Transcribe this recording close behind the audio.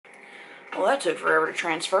Well, that took forever to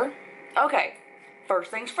transfer. Okay, first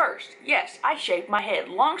things first. Yes, I shaved my head.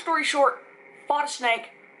 Long story short, fought a snake,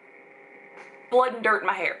 blood and dirt in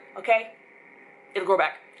my hair, okay? It'll grow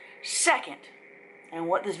back. Second, and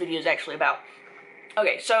what this video is actually about.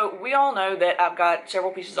 Okay, so we all know that I've got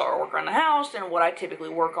several pieces of artwork around the house, and what I typically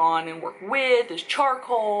work on and work with is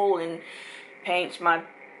charcoal and paints, my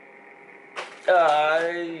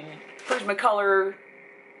Prismacolor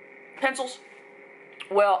pencils.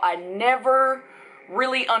 Well, I never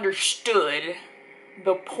really understood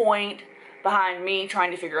the point behind me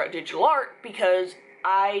trying to figure out digital art because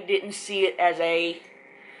I didn't see it as a, you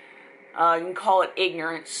can call it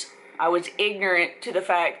ignorance. I was ignorant to the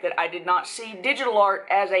fact that I did not see digital art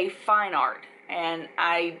as a fine art, and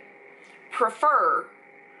I prefer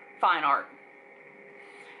fine art.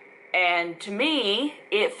 And to me,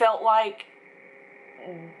 it felt like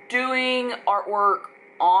doing artwork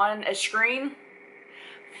on a screen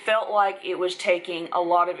felt like it was taking a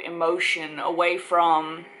lot of emotion away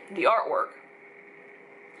from the artwork.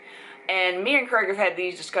 And me and Craig have had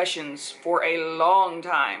these discussions for a long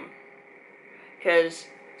time. Because,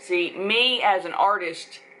 see, me as an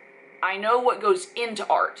artist, I know what goes into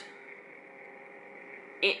art.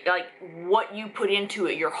 Like, what you put into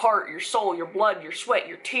it, your heart, your soul, your blood, your sweat,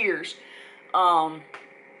 your tears. Craig,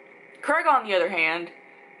 on the other hand,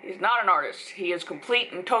 is not an artist. He is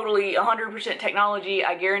complete and totally 100% technology.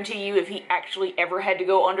 I guarantee you if he actually ever had to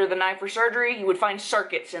go under the knife for surgery, you would find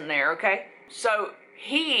circuits in there, okay? So,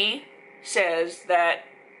 he says that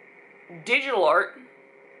digital art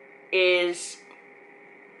is,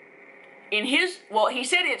 in his, well, he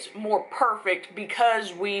said it's more perfect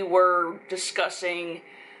because we were discussing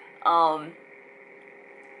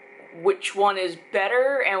which one is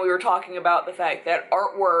better, and we were talking about the fact that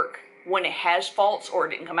artwork, when it has faults or it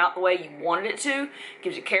didn't come out the way you wanted it to,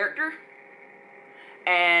 gives it character,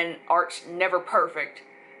 and art's never perfect.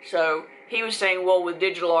 So he was saying, well, with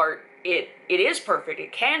digital art, it is perfect.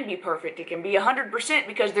 It can be perfect. It can be 100%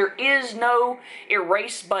 because there is no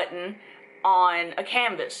erase button on a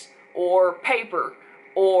canvas or paper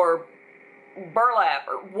or burlap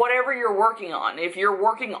or whatever you're working on. If you're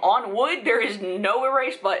working on wood, there is no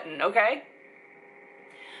erase button, okay?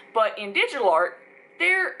 But in digital art,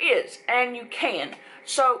 there is, and you can.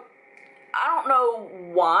 So, I don't know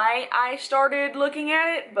why I started looking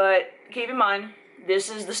at it, but keep in mind, this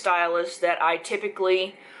is the stylus that I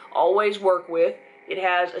typically always work with. It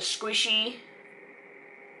has a squishy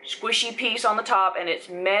piece on the top, and it's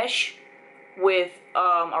mesh with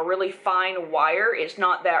a really fine wire. It's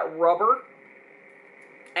not that rubber.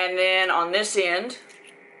 And then on this end,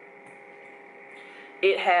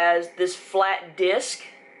 it has this flat disc.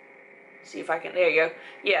 See if I can, there you go.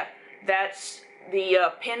 Yeah, that's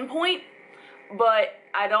the pinpoint, but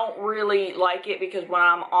I don't really like it because when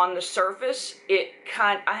I'm on the surface,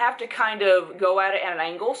 I have to kind of go at it at an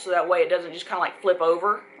angle so that way it doesn't just kind of like flip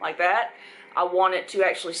over like that. I want it to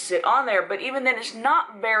actually sit on there, but even then it's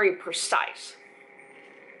not very precise.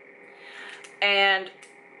 And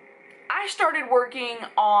I started working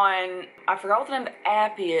on, I forgot what the name of the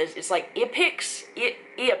app is. It's like Epix.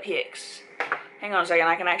 Hang on a second,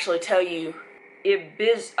 I can actually tell you.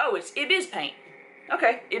 It's Ibiz Paint.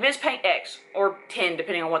 Okay, Ibiz Paint X, or 10,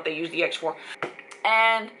 depending on what they use the X for.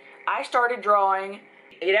 And I started drawing.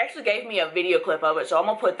 It actually gave me a video clip of it, so I'm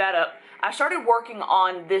gonna put that up. I started working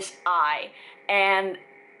on this eye, and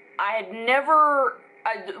I had never,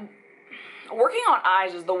 working on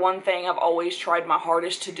eyes is the one thing I've always tried my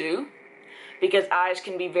hardest to do, because eyes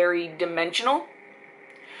can be very dimensional,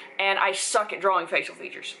 and I suck at drawing facial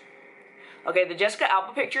features. Okay, the Jessica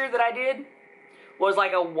Alba picture that I did was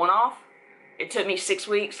like a one-off. It took me 6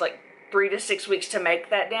 weeks, like 3 to 6 weeks to make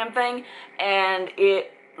that damn thing, and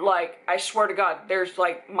it, like, I swear to God, there's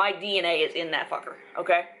like, my DNA is in that fucker,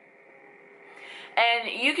 okay? And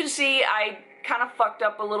you can see I kind of fucked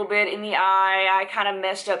up a little bit in the eye. I kind of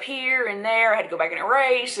messed up here and there. I had to go back and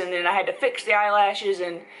erase, and then I had to fix the eyelashes,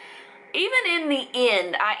 and even in the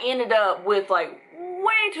end, I ended up with like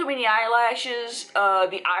way too many eyelashes.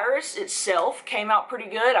 The iris itself came out pretty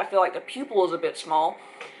good. I feel like the pupil is a bit small.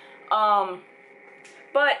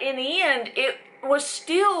 But in the end, it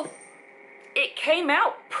came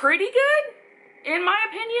out pretty good, in my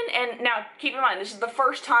opinion. And now, keep in mind, this is the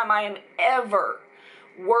first time I am ever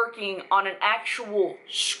working on an actual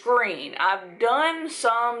screen. I've done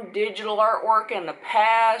some digital artwork in the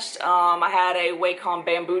past. I had a Wacom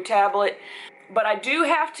bamboo tablet, but I do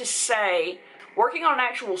have to say, working on an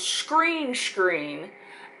actual screen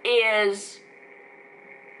is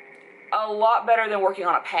a lot better than working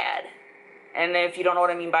on a pad. And if you don't know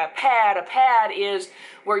what I mean by a pad is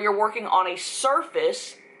where you're working on a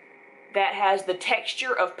surface that has the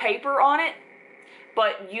texture of paper on it,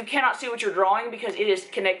 but you cannot see what you're drawing because it is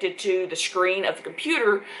connected to the screen of the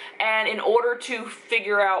computer, and in order to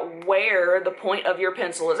figure out where the point of your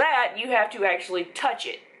pencil is at, you have to actually touch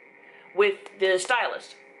it with the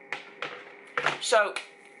stylus. So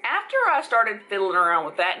after I started fiddling around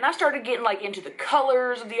with that, and I started getting like into the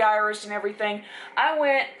colors of the iris and everything, I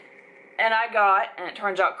went and I got, and it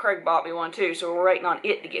turns out Craig bought me one too, so we're waiting on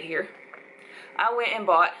it to get here. I went and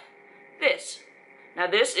bought this. Now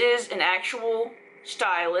this is an actual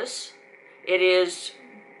stylus. It is,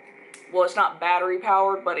 well, it's not battery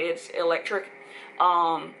powered, but it's electric.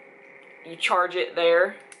 You charge it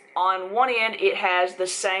there. On one end it has the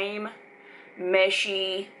same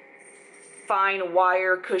meshy fine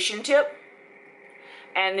wire cushion tip,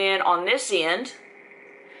 and then on this end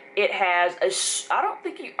it has a, I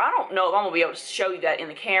don't know if I'm gonna be able to show you that in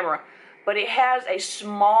the camera, but it has a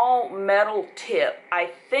small metal tip.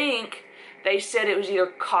 I think they said it was either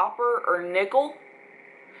copper or nickel,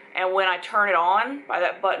 and when I turn it on by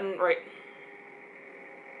that button right,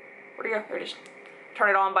 where'd it go? There it is. Turn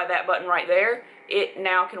it on by that button right there, it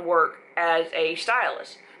now can work as a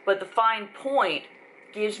stylus. But the fine point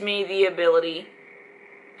gives me the ability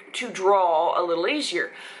to draw a little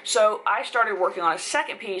easier. So I started working on a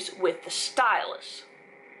second piece with the stylus.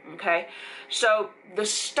 Okay, so the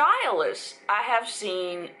stylus I have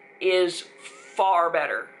seen is far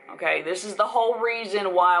better. Okay, this is the whole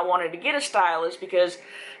reason why I wanted to get a stylus, because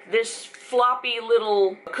this floppy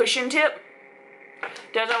little cushion tip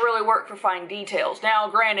doesn't really work for fine details. Now,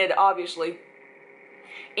 granted, obviously,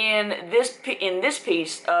 in this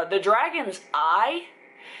piece, the dragon's eye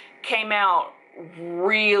came out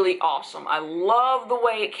really awesome. I love the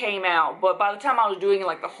way it came out, but by the time I was doing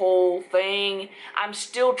like the whole thing, I'm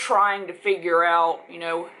still trying to figure out, you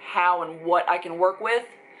know, how and what I can work with,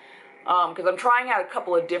 because I'm trying out a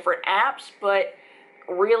couple of different apps, but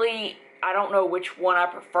really I don't know which one I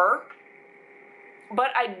prefer.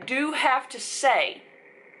 But I do have to say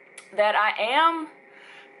that I am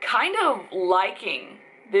kind of liking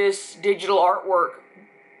this digital artwork,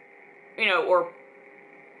 you know, or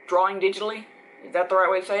drawing digitally. Is that the right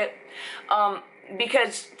way to say it?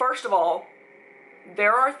 Because, first of all,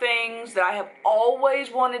 there are things that I have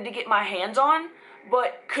always wanted to get my hands on,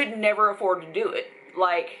 but could never afford to do it.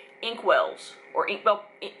 Like inkwells, or inkwell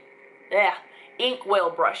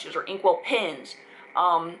brushes, or inkwell pens,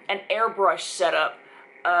 an airbrush setup,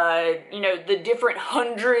 you know, the different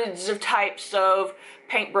hundreds of types of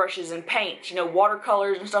paintbrushes and paints, you know,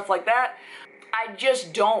 watercolors and stuff like that. I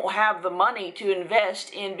just don't have the money to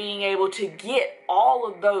invest in being able to get all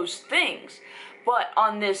of those things. But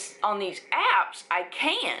on these apps, I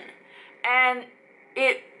can. And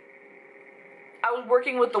I was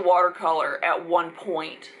working with the watercolor at one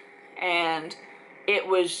point, and it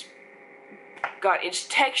was, God, its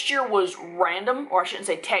texture was random, or I shouldn't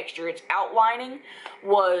say texture, its outlining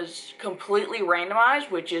was completely randomized,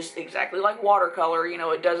 which is exactly like watercolor. You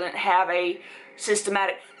know, it doesn't have a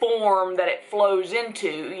systematic form that it flows into,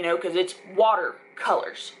 you know, because it's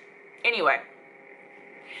watercolors. Anyway,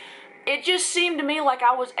 it just seemed to me like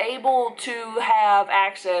I was able to have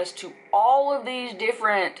access to all of these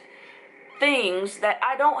different things that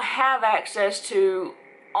I don't have access to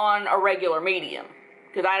on a regular medium.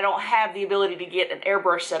 Because I don't have the ability to get an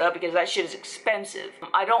airbrush set up, because that shit is expensive.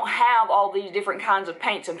 I don't have all these different kinds of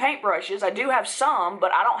paints and paintbrushes. I do have some,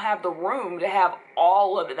 but I don't have the room to have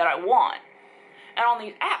all of it that I want. And on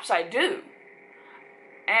these apps I do.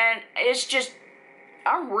 And it's just,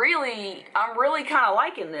 I'm really kind of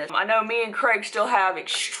liking this. I know me and Craig still have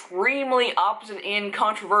extremely opposite end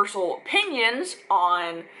controversial opinions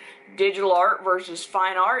on digital art versus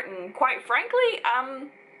fine art, and quite frankly, I'm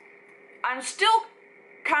still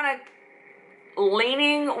kind of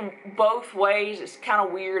leaning both ways. It's kind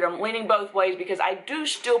of weird. I'm leaning both ways because I do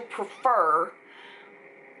still prefer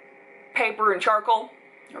paper and charcoal,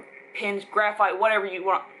 or pens, graphite, whatever you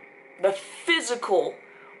want, the physical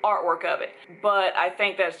artwork of it. But I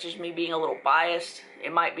think that's just me being a little biased.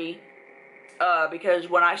 It might be because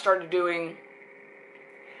when I started doing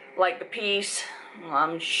like the piece, well,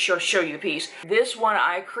 I'm sure show you the piece. This one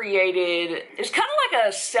I created, it's kind of like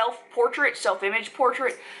a self-portrait, self-image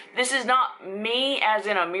portrait. This is not me as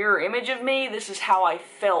in a mirror image of me. This is how I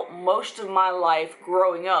felt most of my life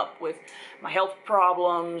growing up with my health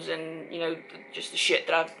problems and, you know, just the shit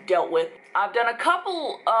that I've dealt with. I've done a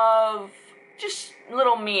couple of just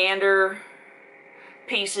little meander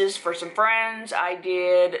pieces for some friends. I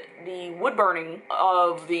did the wood burning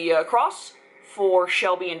of the cross for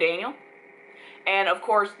Shelby and Daniel. And of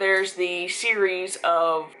course there's the series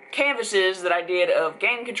of canvases that I did of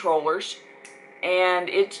game controllers, and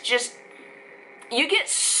it's just you get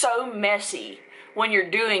so messy when you're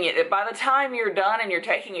doing it that by the time you're done and you're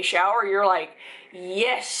taking a shower, you're like,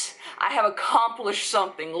 yes, I have accomplished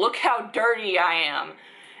something. Look how dirty I am.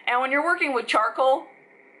 And when you're working with charcoal,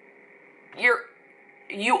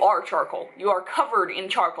 you are charcoal. You are covered in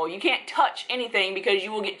charcoal. You can't touch anything because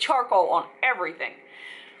you will get charcoal on everything.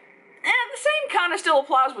 And the same kind of still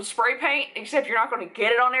applies with spray paint, except you're not going to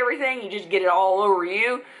get it on everything. You just get it all over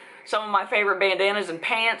you. Some of my favorite bandanas and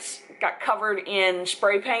pants got covered in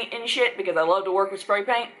spray paint and shit because I love to work with spray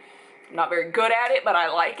paint. I'm not very good at it, but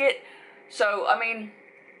I like it. So, I mean,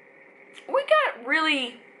 we got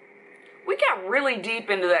really deep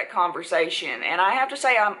into that conversation, and I have to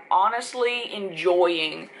say I'm honestly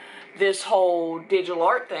enjoying this whole digital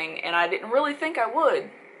art thing, and I didn't really think I would.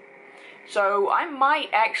 So I might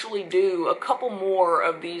actually do a couple more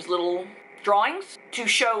of these little drawings to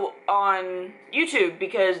show on YouTube,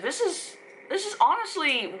 because this is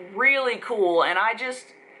honestly really cool, and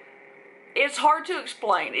it's hard to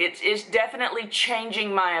explain. It's definitely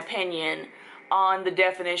changing my opinion on the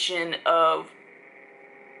definition of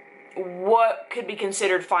what could be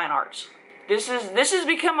considered fine arts. This has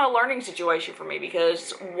become a learning situation for me,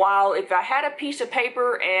 because while if I had a piece of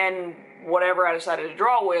paper and whatever I decided to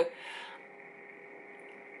draw with,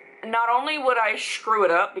 not only would I screw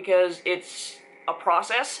it up because it's a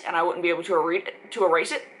process and I wouldn't be able to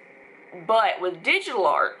erase it, but with digital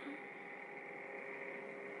art,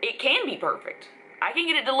 it can be perfect. I can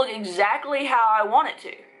get it to look exactly how I want it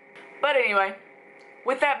to. But anyway,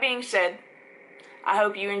 with that being said, I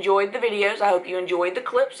hope you enjoyed the videos. I hope you enjoyed the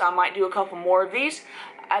clips. I might do a couple more of these.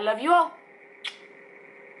 I love you all.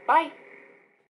 Bye.